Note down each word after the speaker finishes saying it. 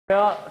We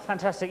are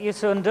fantastic.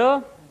 Suede,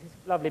 his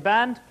lovely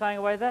band playing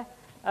away there.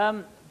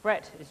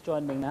 Brett is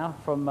joining me now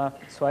from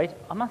Suede.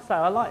 I must say,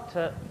 I liked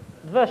the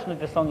version of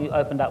the song you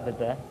opened up with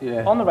there.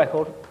 Yeah. On the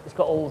record, it's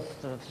got all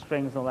sort of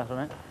strings and all that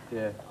on it.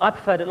 Yeah. I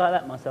preferred it like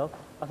that myself.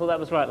 I thought that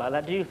was right like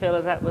that. Do you feel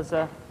that that was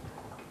doing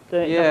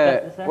it Yeah.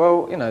 there?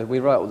 Well, you know,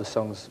 we write all the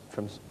songs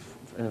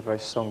in a very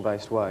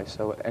song-based way,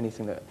 so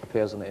anything that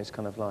appears on it is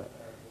kind of like,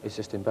 it's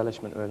just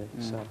embellishment, really.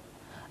 So.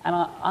 And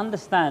I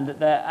understand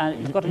that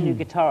you've got a new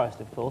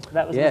guitarist, of course.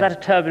 Was that a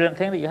turbulent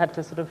thing that you had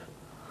to sort of,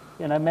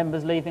 you know,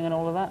 members leaving and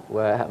all of that?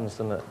 Well, it happens,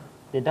 doesn't it?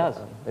 It does.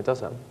 It does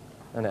happen.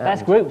 And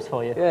That's groups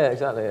for you. Yeah,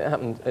 exactly. It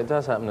happened. It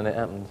does happen, and it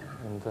happened.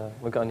 And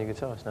we've got a new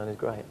guitarist now, and he's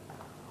great.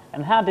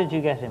 And how did you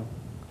get him?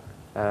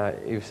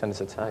 He sent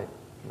us a tape.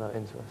 Not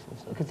into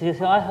us.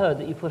 Because I heard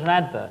that you put an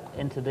advert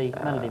into the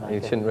Melody Maker.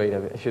 You shouldn't read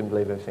it. You shouldn't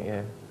believe everything.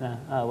 Yeah. No.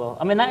 Oh well.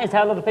 I mean, that is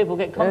how a lot of people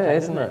get contacted, yeah,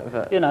 isn't it?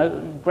 But you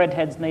know,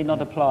 breadheads need not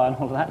apply and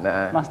all that.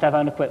 Nah. Must have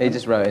own equipment. He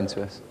just wrote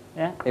into us.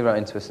 Yeah. He wrote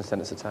into us and sent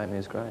us a tape, and he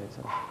was great.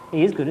 So.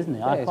 He is good, isn't he?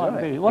 Yeah, I quite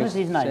agree. What is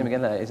his name? See him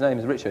again there. His name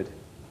is Richard.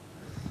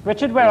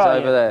 Richard, where are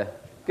you? He's over there.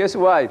 Give us a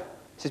wave.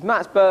 It's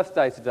Matt's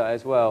birthday today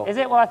as well. Is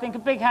it? Well, I think a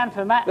big hand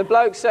for Matt. The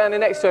bloke standing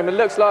next to him, it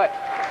looks like...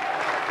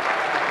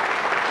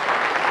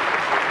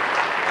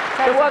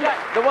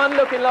 The one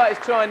looking like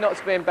he's trying not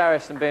to be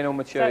embarrassed and being all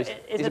mature. So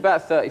he's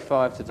about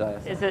 35 today.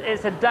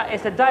 It's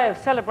a day of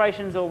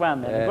celebrations all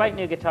round there. Yeah. A great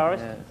new guitarist.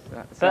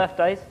 Yeah.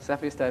 Birthdays. It's the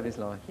happiest day of his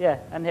life. Yeah,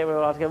 and here we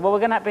are together. Well, we're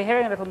going to be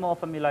hearing a little more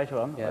from you later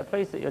on. Yeah. We're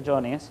pleased that you're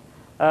joining us.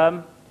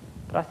 But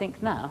I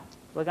think now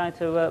we're going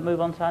to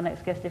move on to our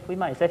next guest, if we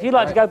may. So if you'd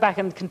like to go back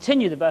and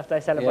continue the birthday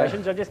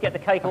celebrations, I'll just get the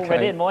cake all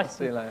ready and moist.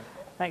 See you later.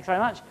 Thanks very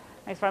much.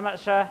 Thanks very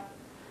much to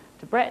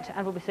Brett,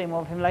 and we'll be seeing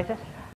more of him later.